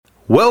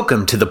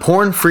Welcome to the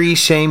Porn Free,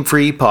 Shame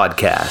Free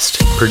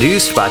podcast,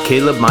 produced by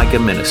Caleb Micah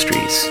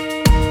Ministries.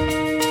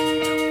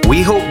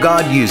 We hope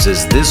God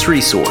uses this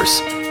resource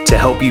to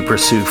help you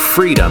pursue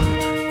freedom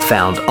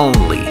found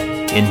only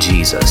in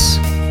Jesus.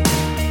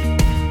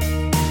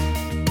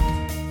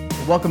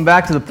 Welcome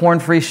back to the Porn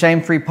Free,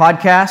 Shame Free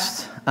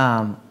podcast.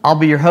 I'll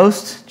be your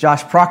host,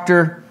 Josh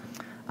Proctor,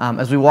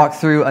 as we walk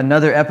through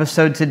another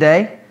episode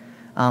today.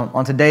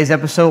 On today's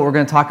episode, we're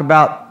going to talk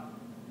about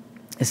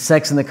is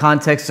sex in the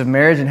context of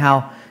marriage and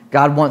how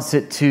God wants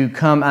it to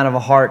come out of a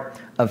heart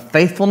of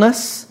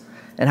faithfulness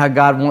and how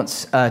God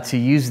wants to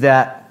use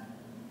that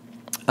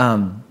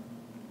in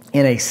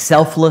a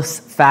selfless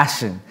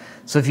fashion.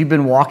 So if you've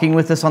been walking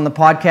with us on the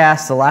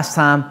podcast, the last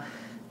time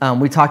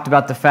we talked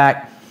about the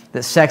fact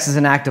that sex is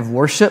an act of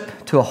worship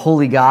to a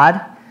holy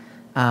God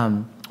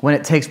when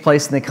it takes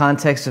place in the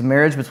context of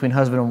marriage between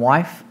husband and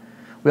wife.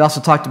 We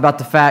also talked about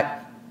the fact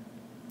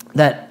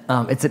that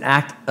it's an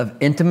act of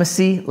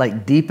intimacy,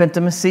 like deep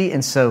intimacy.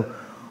 And so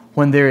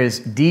when there is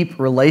deep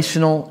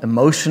relational,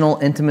 emotional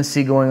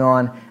intimacy going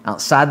on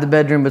outside the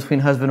bedroom between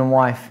husband and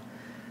wife,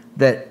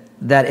 that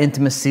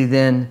intimacy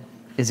then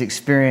is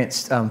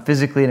experienced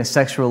physically in a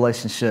sexual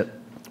relationship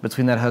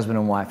between that husband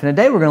and wife. And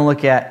today we're going to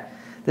look at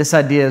this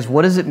idea is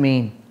what does it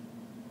mean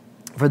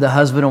for the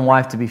husband and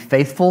wife to be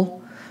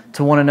faithful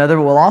to one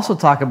another? We'll also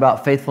talk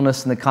about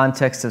faithfulness in the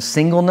context of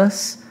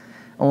singleness,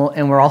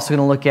 and we're also going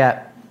to look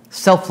at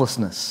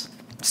selflessness.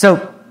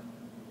 So,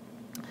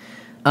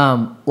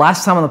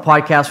 last time on the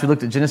podcast, we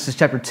looked at Genesis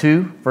chapter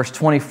 2, verse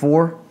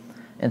 24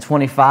 and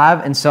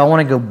 25. And so I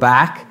want to go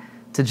back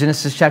to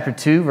Genesis chapter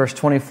 2, verse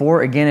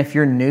 24. Again, if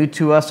you're new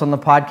to us on the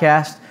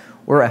podcast,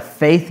 we're a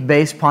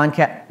faith-based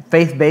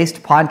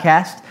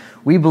podcast.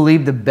 We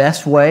believe the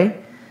best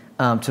way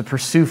to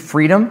pursue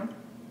freedom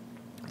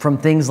from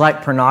things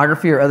like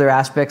pornography or other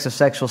aspects of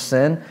sexual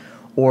sin,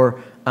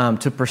 or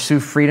to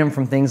pursue freedom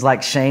from things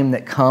like shame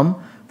that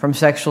come from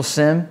sexual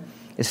sin,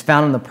 is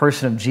found in the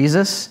person of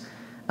Jesus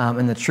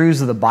and the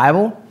truths of the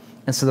Bible.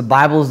 And so the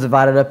Bible is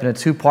divided up into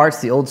two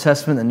parts, the Old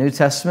Testament and the New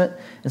Testament.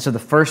 And so the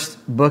first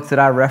book that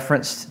I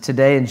referenced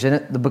today, in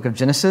the book of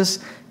Genesis,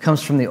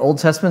 comes from the Old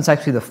Testament. It's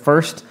actually the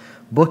first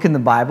book in the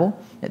Bible.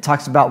 It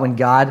talks about when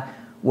God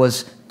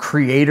was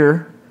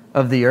creator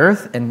of the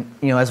earth. And,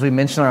 as we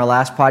mentioned on our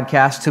last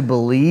podcast, to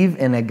believe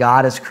in a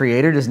God as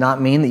creator does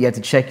not mean that you have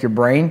to check your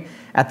brain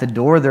at the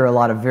door. There are a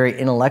lot of very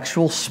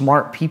intellectual,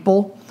 smart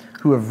people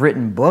who have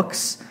written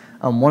books.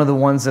 One of the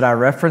ones that I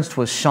referenced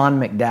was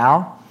Sean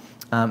McDowell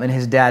and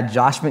his dad,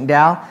 Josh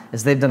McDowell,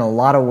 as they've done a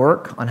lot of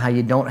work on how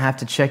you don't have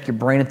to check your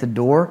brain at the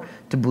door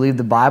to believe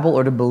the Bible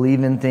or to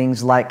believe in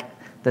things like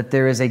that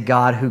there is a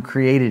God who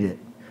created it.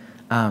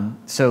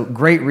 So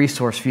great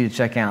resource for you to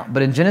check out.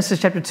 But in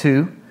Genesis chapter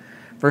 2,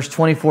 verse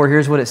 24,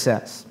 here's what it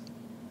says.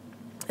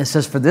 It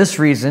says, "For this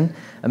reason,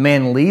 a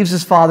man leaves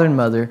his father and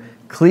mother,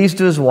 cleaves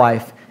to his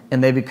wife,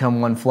 and they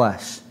become one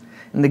flesh."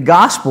 In the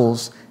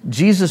Gospels,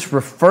 Jesus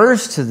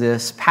refers to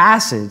this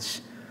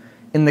passage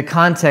in the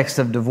context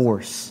of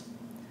divorce.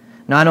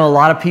 Now, I know a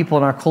lot of people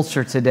in our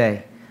culture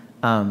today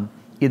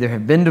either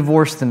have been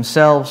divorced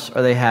themselves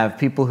or they have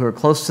people who are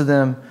close to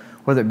them,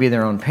 whether it be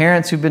their own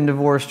parents who've been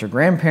divorced or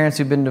grandparents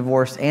who've been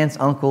divorced, aunts,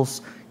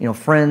 uncles,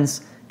 friends,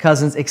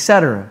 cousins,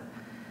 etc.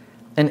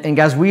 And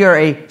guys, we are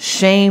a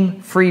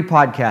shame-free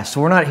podcast,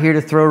 so we're not here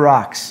to throw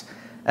rocks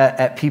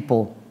at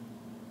people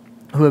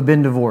who have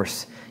been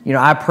divorced.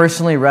 I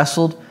personally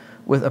wrestled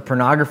with a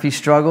pornography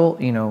struggle,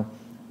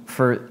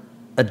 for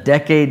a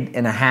decade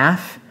and a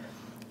half.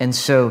 And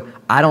so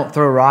I don't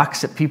throw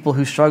rocks at people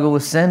who struggle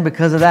with sin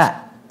because of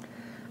that.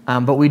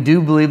 But we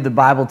do believe the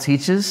Bible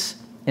teaches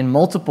in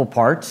multiple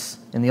parts,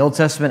 in the Old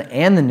Testament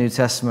and the New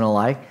Testament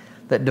alike,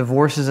 that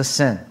divorce is a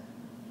sin.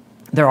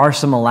 There are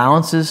some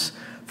allowances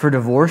for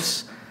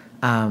divorce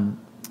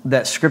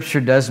that Scripture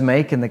does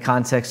make in the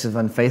context of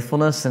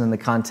unfaithfulness and in the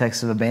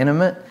context of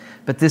abandonment.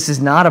 But this is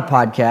not a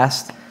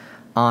podcast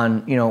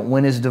on,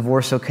 when is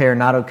divorce okay or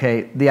not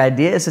okay. The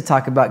idea is to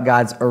talk about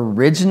God's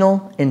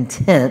original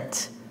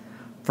intent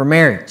for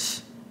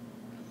marriage.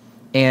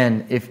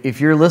 And if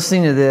you're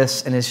listening to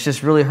this and it's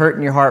just really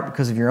hurting your heart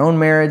because of your own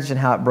marriage and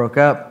how it broke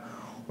up,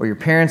 or your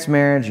parents'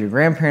 marriage, your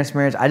grandparents'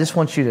 marriage, I just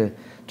want you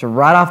to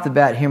right off the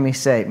bat hear me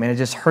say, man, it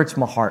just hurts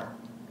my heart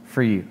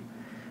for you.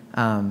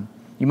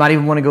 You might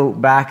even want to go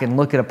back and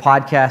look at a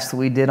podcast that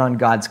we did on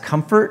God's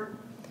comfort.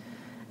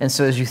 And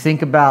so as you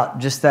think about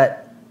just that,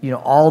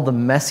 all the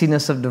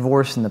messiness of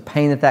divorce and the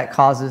pain that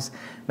causes,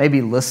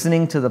 maybe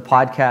listening to the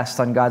podcast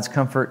on God's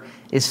comfort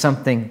is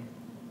something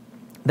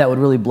that would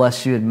really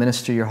bless you and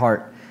minister your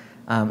heart,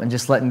 and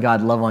just letting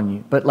God love on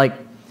you. But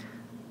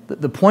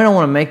the point I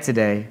want to make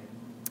today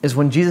is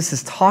when Jesus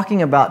is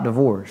talking about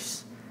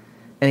divorce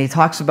and he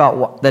talks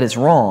about that it's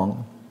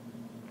wrong,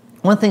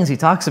 one of the things he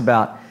talks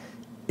about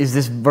is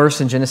this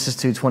verse in Genesis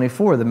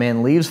 2:24. The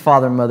man leaves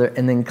father and mother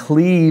and then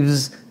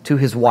cleaves to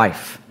his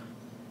wife.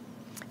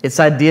 It's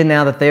the idea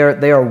now that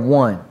they are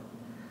one.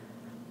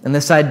 And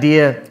this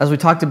idea, as we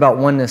talked about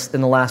oneness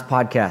in the last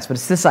podcast, but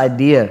it's this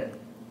idea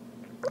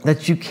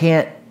that you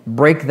can't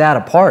break that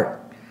apart.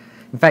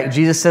 In fact,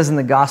 Jesus says in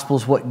the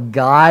Gospels, what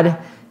God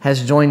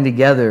has joined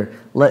together,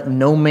 let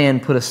no man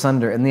put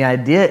asunder. And the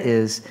idea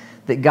is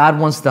that God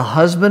wants the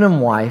husband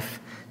and wife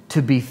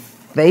to be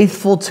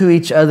faithful to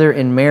each other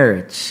in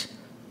marriage,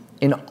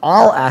 in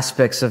all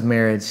aspects of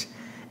marriage.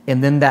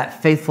 And then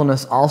that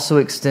faithfulness also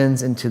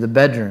extends into the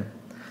bedroom,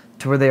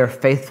 to where they are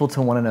faithful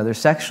to one another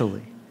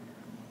sexually.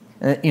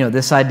 And,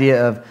 this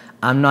idea of,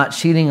 I'm not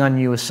cheating on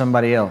you with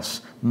somebody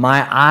else.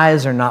 My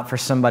eyes are not for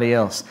somebody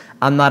else.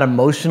 I'm not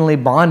emotionally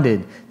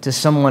bonded to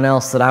someone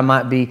else that I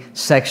might be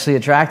sexually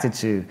attracted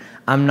to.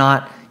 I'm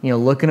not,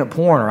 looking at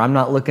porn, or I'm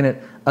not looking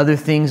at other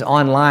things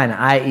online,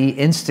 i.e.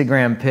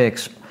 Instagram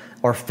pics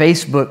or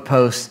Facebook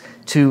posts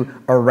to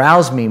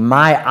arouse me.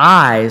 My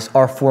eyes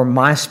are for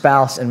my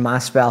spouse and my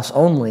spouse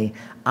only.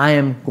 I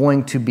am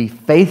going to be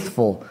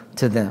faithful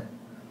to them.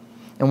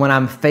 And when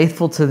I'm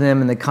faithful to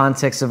them in the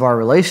context of our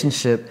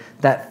relationship,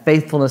 that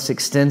faithfulness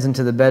extends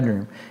into the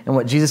bedroom. And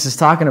what Jesus is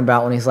talking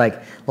about when he's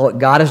like, what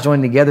God has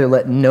joined together,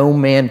 let no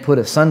man put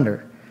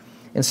asunder.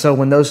 And so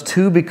when those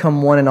two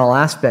become one in all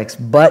aspects,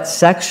 but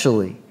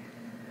sexually,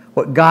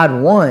 what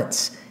God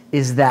wants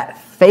is that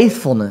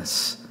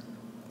faithfulness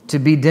to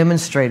be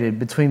demonstrated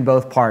between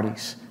both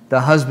parties,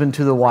 the husband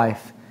to the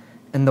wife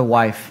and the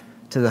wife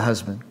to the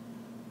husband.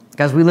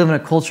 Guys, we live in a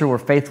culture where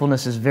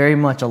faithfulness is very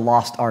much a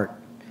lost art.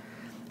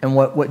 And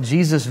what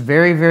Jesus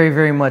very, very,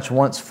 very much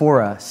wants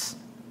for us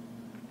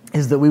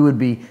is that we would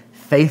be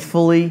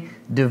faithfully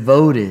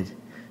devoted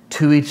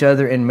to each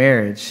other in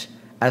marriage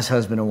as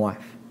husband and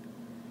wife,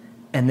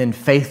 and then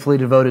faithfully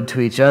devoted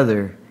to each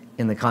other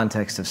in the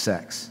context of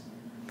sex.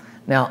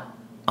 Now,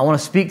 I want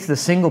to speak to the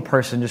single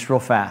person just real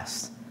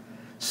fast.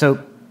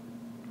 So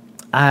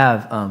I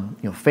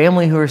have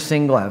family who are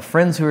single, I have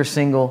friends who are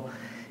single,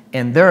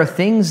 and there are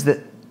things that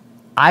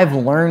I've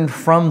learned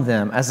from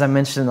them, as I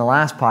mentioned in the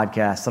last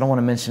podcast, I don't want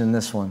to mention in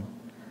this one.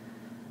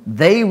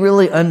 They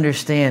really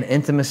understand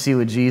intimacy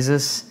with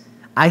Jesus,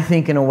 I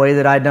think, in a way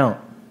that I don't.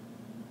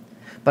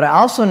 But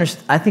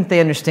I think they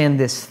understand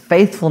this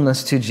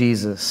faithfulness to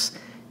Jesus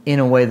in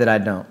a way that I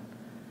don't.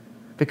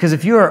 Because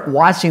if you are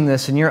watching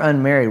this and you're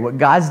unmarried, what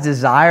God's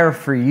desire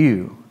for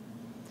you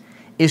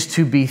is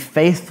to be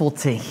faithful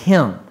to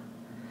Him,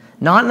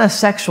 not in a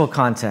sexual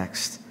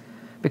context.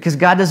 Because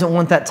God doesn't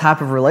want that type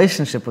of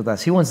relationship with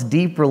us. He wants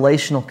deep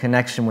relational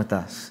connection with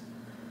us.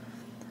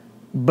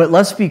 But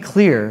let's be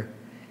clear,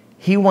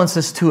 He wants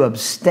us to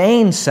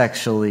abstain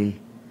sexually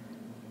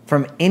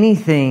from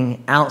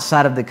anything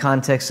outside of the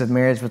context of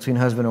marriage between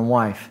husband and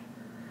wife.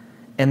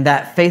 And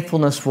that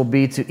faithfulness will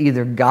be to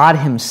either God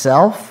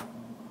Himself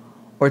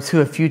or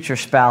to a future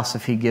spouse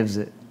if He gives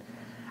it.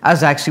 I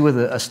was actually with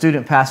a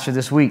student pastor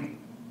this week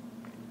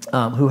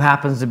who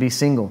happens to be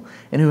single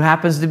and who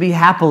happens to be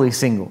happily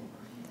single.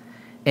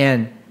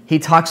 And he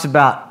talked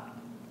about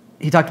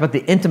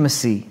the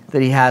intimacy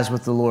that he has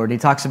with the Lord. He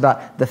talks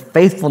about the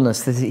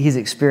faithfulness that he's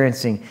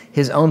experiencing,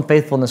 his own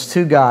faithfulness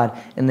to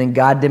God, and then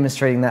God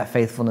demonstrating that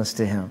faithfulness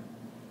to him.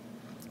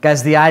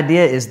 Guys, the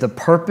idea is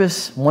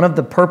one of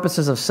the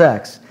purposes of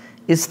sex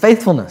is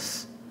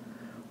faithfulness,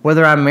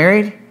 whether I'm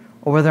married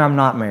or whether I'm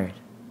not married.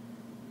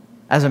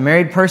 As a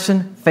married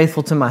person,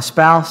 faithful to my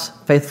spouse,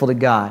 faithful to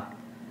God.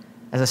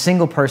 As a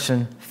single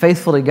person,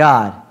 faithful to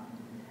God,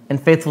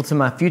 and faithful to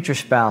my future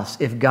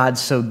spouse if God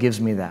so gives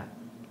me that.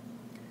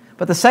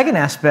 But the second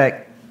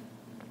aspect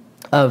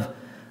of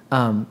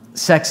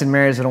sex and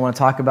marriage that I want to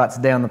talk about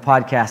today on the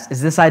podcast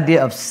is this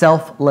idea of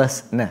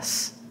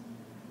selflessness.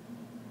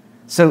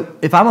 So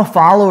if I'm a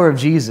follower of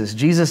Jesus,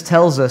 Jesus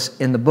tells us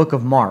in the book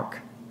of Mark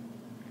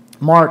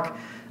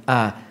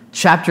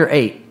chapter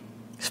 8,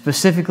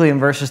 specifically in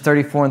verses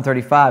 34 and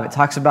 35, it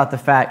talks about the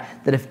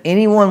fact that if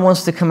anyone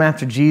wants to come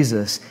after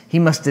Jesus, he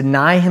must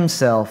deny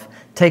himself,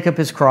 take up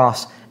his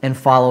cross, and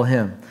follow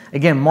Him.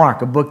 Again,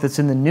 Mark, a book that's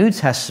in the New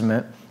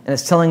Testament, and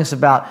it's telling us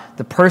about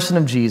the person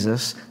of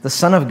Jesus, the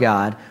Son of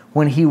God,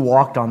 when He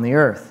walked on the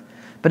earth.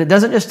 But it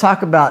doesn't just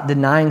talk about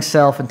denying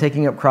self and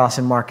taking up cross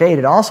in Mark 8.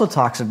 It also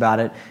talks about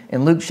it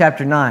in Luke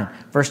chapter 9,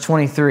 verse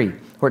 23,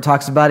 where it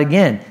talks about,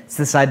 again, it's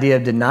this idea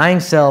of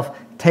denying self,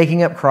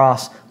 taking up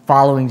cross,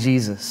 following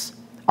Jesus.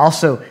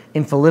 Also,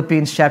 in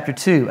Philippians chapter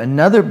 2,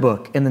 another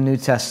book in the New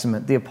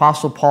Testament, the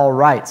Apostle Paul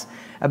writes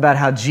about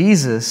how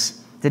Jesus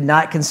did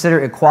not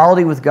consider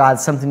equality with God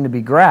something to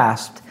be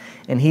grasped,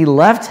 and He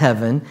left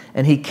heaven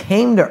and He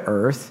came to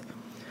earth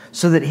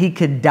so that He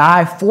could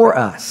die for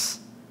us,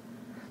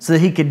 so that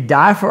He could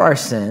die for our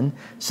sin,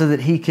 so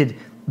that He could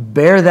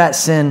bear that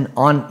sin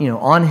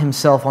on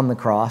Himself on the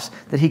cross,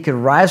 that He could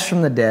rise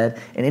from the dead,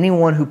 and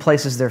anyone who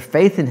places their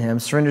faith in Him,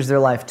 surrenders their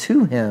life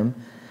to Him,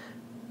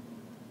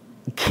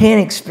 can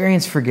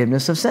experience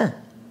forgiveness of sin.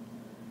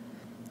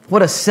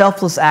 What a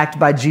selfless act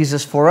by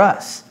Jesus for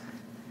us.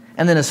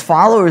 And then as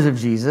followers of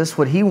Jesus,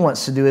 what He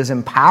wants to do is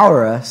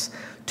empower us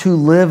to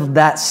live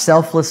that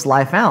selfless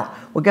life out.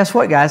 Well, guess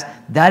what, guys?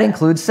 That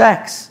includes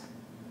sex.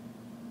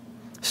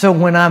 So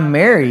when I'm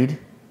married,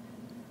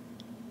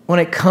 when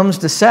it comes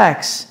to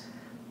sex,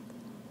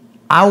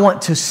 I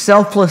want to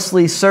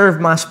selflessly serve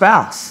my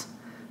spouse.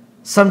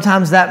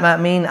 Sometimes that might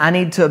mean I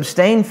need to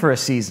abstain for a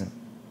season.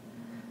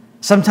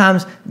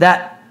 Sometimes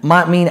that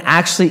might mean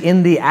actually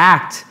in the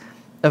act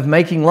of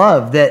making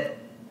love that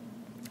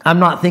I'm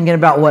not thinking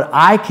about what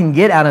I can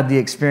get out of the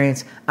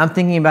experience. I'm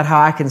thinking about how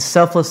I can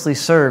selflessly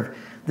serve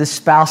the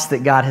spouse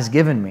that God has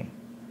given me.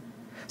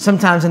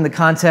 Sometimes in the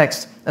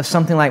context of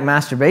something like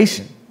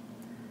masturbation,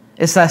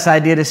 it's this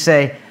idea to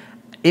say,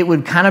 it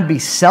would kind of be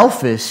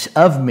selfish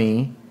of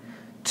me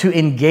to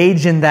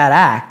engage in that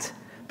act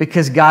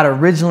because God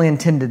originally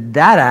intended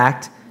that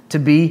act to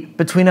be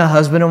between a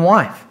husband and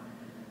wife.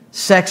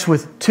 Sex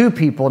with two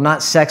people,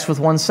 not sex with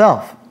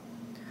oneself.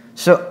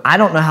 So I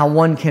don't know how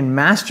one can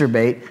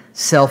masturbate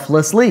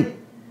selflessly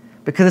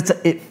because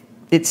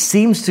it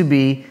seems to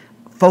be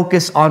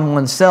focus on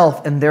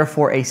oneself and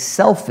therefore a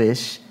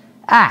selfish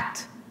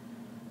act.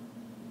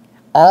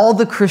 All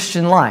the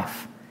Christian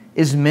life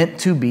is meant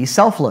to be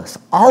selfless,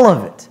 all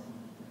of it.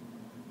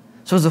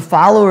 So as a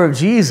follower of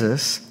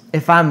Jesus,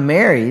 if I'm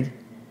married,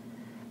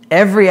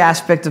 every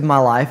aspect of my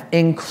life,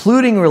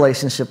 including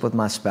relationship with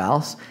my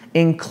spouse,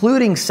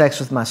 including sex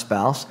with my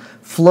spouse,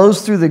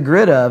 flows through the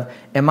grid of,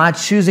 am I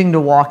choosing to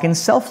walk in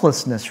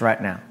selflessness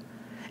right now?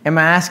 Am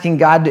I asking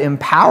God to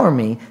empower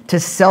me to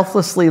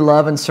selflessly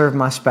love and serve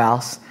my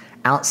spouse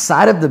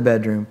outside of the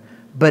bedroom,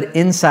 but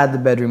inside the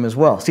bedroom as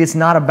well? See, it's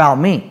not about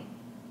me.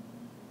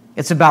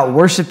 It's about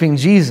worshiping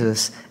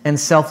Jesus and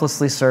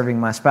selflessly serving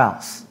my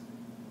spouse.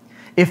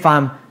 If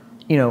I'm,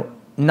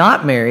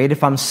 not married,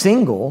 if I'm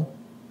single,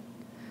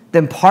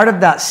 then part of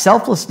that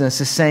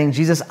selflessness is saying,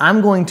 Jesus,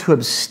 I'm going to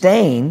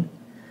abstain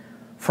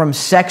from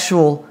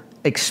sexual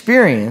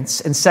experience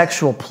and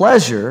sexual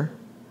pleasure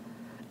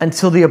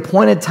until the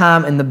appointed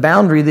time and the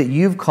boundary that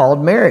you've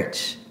called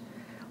marriage.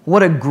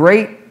 What a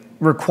great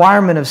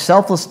requirement of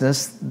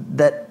selflessness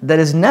that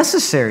is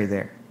necessary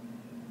there.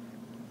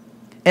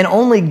 And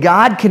only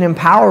God can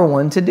empower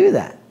one to do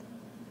that.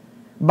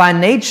 By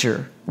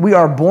nature, we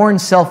are born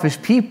selfish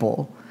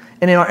people,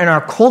 and in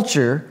our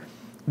culture,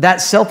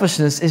 that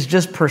selfishness is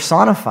just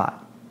personified.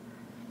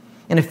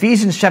 In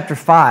Ephesians chapter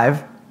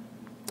 5,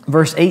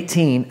 verse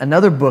 18,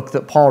 another book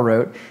that Paul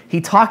wrote,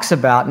 he talks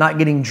about not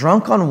getting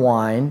drunk on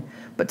wine,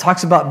 but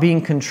talks about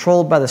being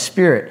controlled by the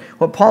Spirit.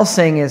 What Paul's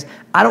saying is,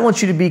 I don't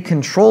want you to be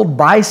controlled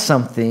by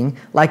something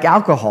like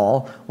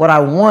alcohol. What I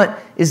want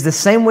is the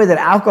same way that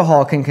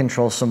alcohol can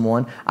control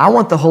someone, I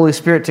want the Holy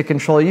Spirit to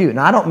control you.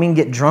 Now, I don't mean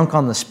get drunk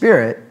on the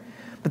Spirit,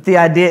 but the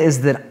idea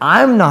is that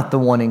I'm not the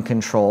one in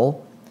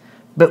control.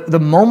 But the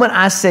moment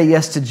I say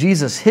yes to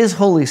Jesus, His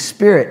Holy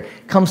Spirit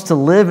comes to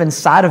live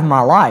inside of my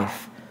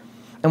life.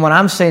 And when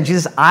I'm saying,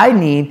 Jesus, I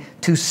need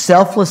to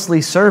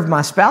selflessly serve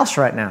my spouse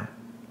right now.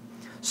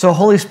 So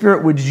Holy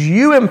Spirit, would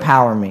you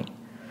empower me?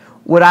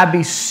 Would I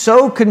be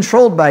so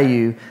controlled by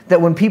you that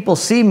when people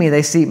see me,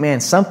 they see,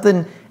 man,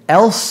 something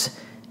else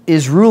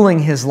is ruling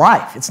his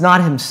life. It's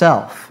not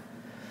himself.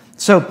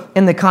 So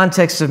in the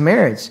context of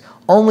marriage,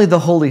 only the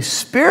Holy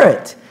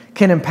Spirit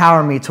can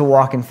empower me to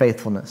walk in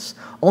faithfulness.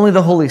 Only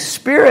the Holy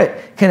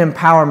Spirit can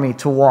empower me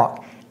to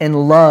walk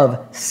and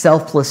love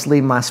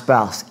selflessly my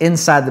spouse,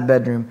 inside the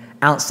bedroom,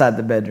 outside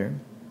the bedroom.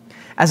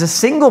 As a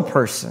single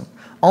person,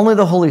 only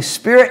the Holy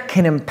Spirit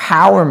can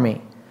empower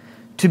me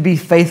to be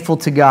faithful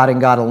to God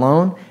and God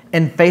alone,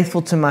 and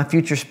faithful to my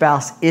future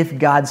spouse if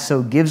God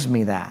so gives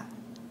me that.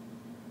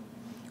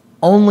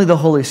 Only the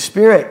Holy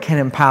Spirit can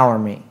empower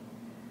me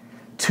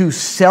to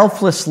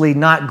selflessly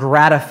not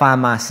gratify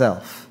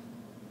myself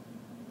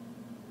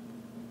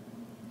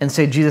and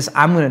say, Jesus,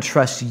 I'm going to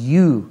trust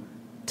you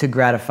to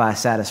gratify,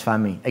 satisfy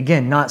me.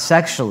 Again, not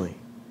sexually,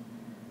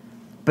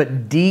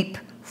 but deep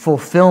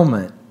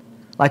fulfillment,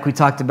 like we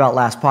talked about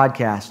last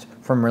podcast,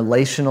 from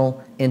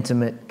relational,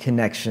 intimate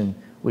connection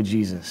with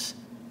Jesus.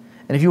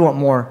 And if you want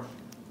more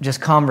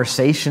just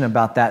conversation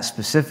about that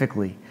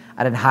specifically,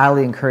 I'd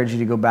highly encourage you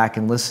to go back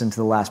and listen to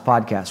the last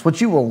podcast. What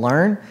you will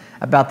learn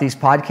about these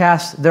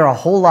podcasts, they're a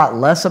whole lot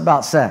less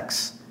about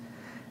sex,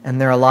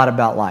 and they're a lot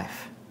about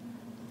life.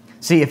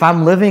 See, if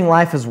I'm living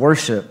life as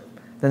worship,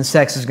 then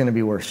sex is going to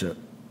be worship.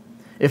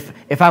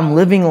 If I'm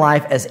living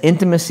life as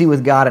intimacy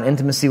with God and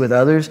intimacy with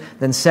others,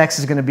 then sex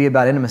is going to be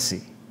about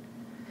intimacy.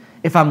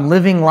 If I'm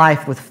living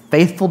life with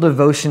faithful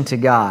devotion to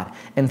God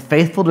and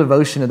faithful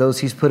devotion to those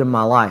He's put in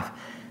my life,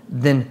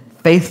 then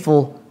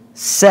faithful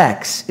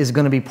sex is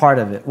going to be part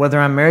of it, whether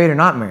I'm married or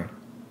not married.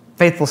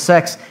 Faithful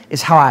sex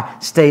is how I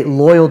stay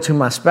loyal to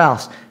my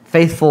spouse.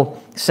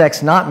 Faithful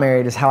sex not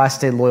married is how I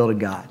stay loyal to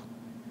God.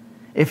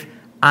 If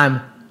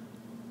I'm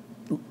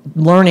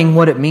learning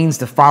what it means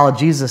to follow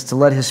Jesus, to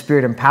let His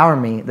Spirit empower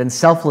me, then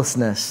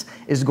selflessness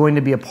is going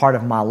to be a part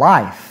of my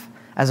life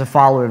as a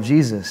follower of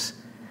Jesus.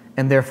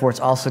 And therefore, it's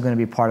also going to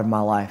be part of my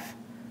life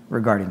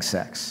regarding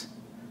sex.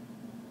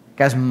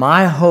 Guys,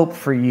 my hope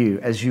for you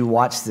as you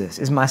watch this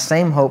is my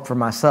same hope for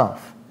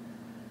myself.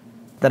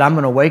 That I'm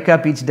going to wake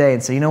up each day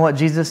and say, you know what,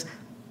 Jesus,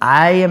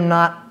 I am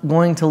not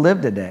going to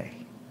live today.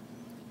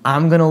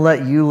 I'm going to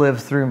let you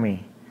live through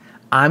me.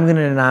 I'm going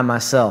to deny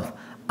myself.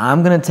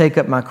 I'm going to take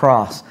up my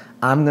cross.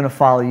 I'm going to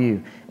follow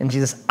you. And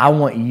Jesus, I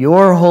want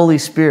your Holy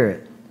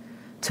Spirit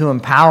to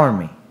empower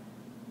me.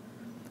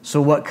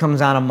 So what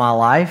comes out of my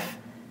life?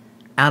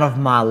 Out of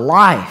my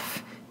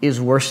life is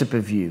worship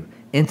of you,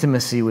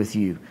 intimacy with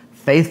you,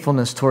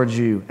 faithfulness towards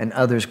you and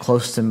others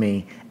close to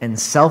me, and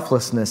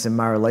selflessness in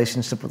my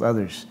relationship with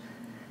others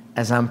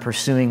as I'm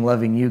pursuing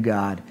loving you,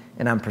 God,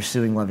 and I'm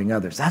pursuing loving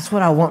others. That's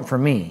what I want for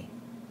me.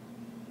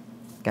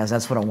 Guys,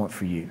 that's what I want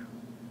for you.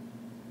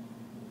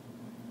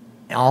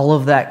 All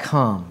of that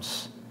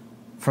comes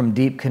from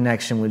deep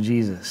connection with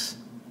Jesus,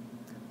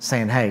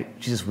 saying, hey,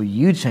 Jesus, will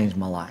you change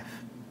my life?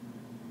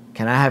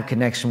 Can I have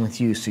connection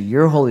with you so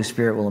your Holy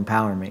Spirit will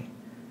empower me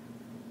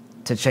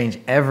to change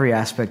every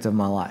aspect of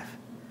my life,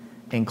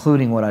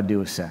 including what I do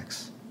with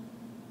sex?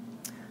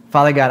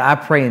 Father God, I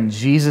pray in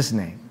Jesus'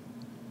 name,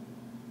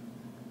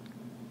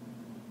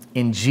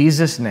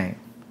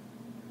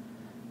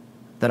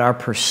 that our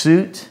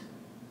pursuit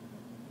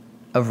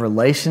of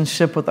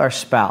relationship with our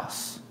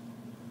spouse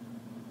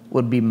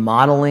would be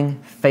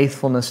modeling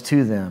faithfulness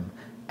to them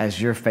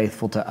as you're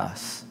faithful to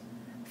us.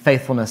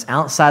 Faithfulness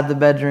outside the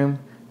bedroom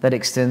that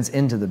extends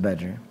into the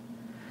bedroom.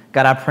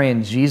 God, I pray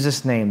in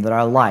Jesus' name that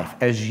our life,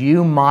 as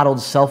you modeled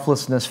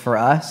selflessness for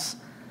us,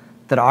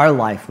 that our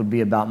life would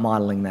be about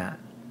modeling that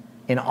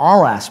in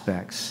all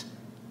aspects,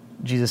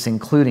 Jesus,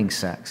 including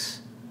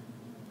sex.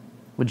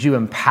 Would you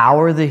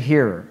empower the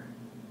hearer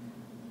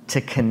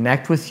to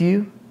connect with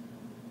you,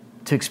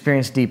 to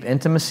experience deep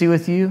intimacy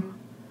with you,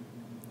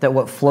 that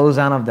what flows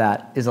out of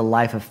that is a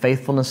life of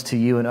faithfulness to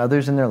you and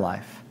others in their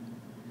life,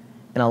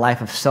 and a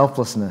life of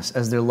selflessness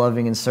as they're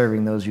loving and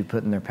serving those you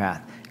put in their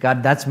path.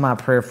 God, that's my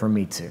prayer for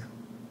me too.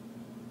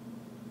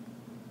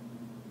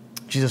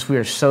 Jesus, we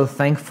are so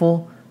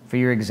thankful for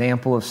your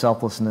example of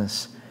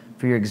selflessness,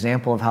 for your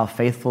example of how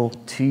faithful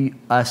to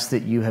us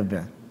that you have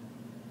been.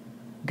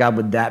 God,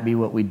 would that be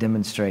what we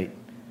demonstrate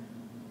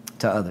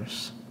to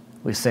others?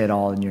 We say it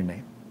all in your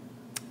name.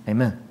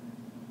 Amen.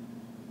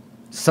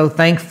 So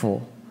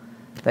thankful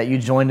that you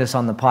joined us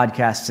on the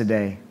podcast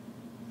today.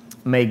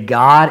 May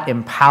God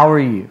empower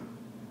you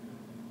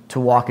to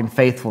walk in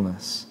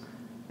faithfulness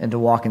and to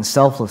walk in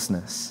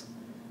selflessness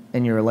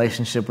in your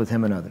relationship with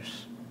him and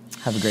others.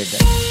 Have a great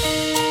day.